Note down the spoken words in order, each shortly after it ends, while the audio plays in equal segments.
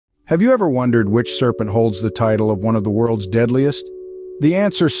Have you ever wondered which serpent holds the title of one of the world's deadliest? The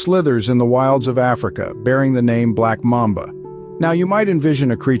answer slithers in the wilds of Africa, bearing the name Black Mamba. Now, you might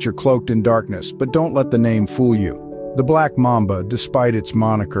envision a creature cloaked in darkness, but don't let the name fool you. The Black Mamba, despite its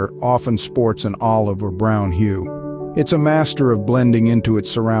moniker, often sports an olive or brown hue. It's a master of blending into its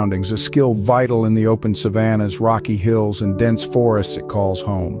surroundings, a skill vital in the open savannas, rocky hills, and dense forests it calls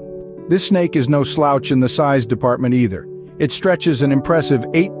home. This snake is no slouch in the size department either. It stretches an impressive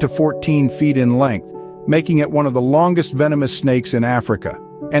 8 to 14 feet in length, making it one of the longest venomous snakes in Africa.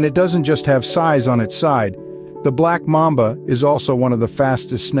 And it doesn't just have size on its side. The Black Mamba is also one of the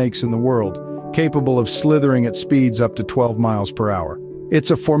fastest snakes in the world, capable of slithering at speeds up to 12 miles per hour.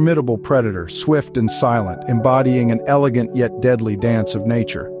 It's a formidable predator, swift and silent, embodying an elegant yet deadly dance of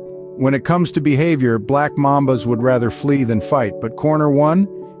nature. When it comes to behavior, Black Mambas would rather flee than fight, but corner one,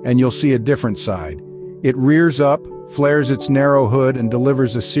 and you'll see a different side. It rears up, flares its narrow hood, and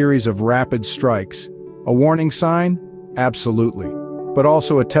delivers a series of rapid strikes. A warning sign? Absolutely. But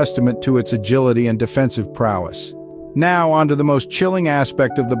also a testament to its agility and defensive prowess. Now onto the most chilling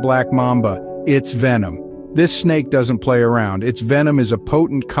aspect of the Black Mamba, its venom. This snake doesn't play around. Its venom is a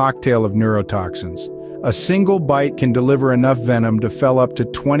potent cocktail of neurotoxins. A single bite can deliver enough venom to fell up to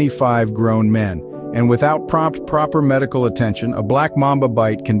 25 grown men. And without proper medical attention, a Black Mamba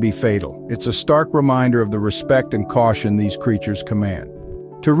bite can be fatal. It's a stark reminder of the respect and caution these creatures command.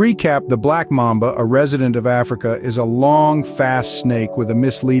 To recap, the Black Mamba, a resident of Africa, is a long, fast snake with a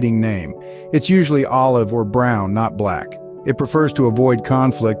misleading name. It's usually olive or brown, not black. It prefers to avoid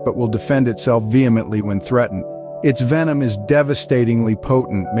conflict but will defend itself vehemently when threatened. Its venom is devastatingly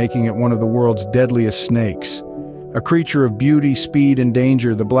potent, making it one of the world's deadliest snakes. A creature of beauty, speed, and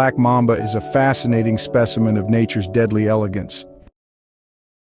danger, the Black Mamba is a fascinating specimen of nature's deadly elegance.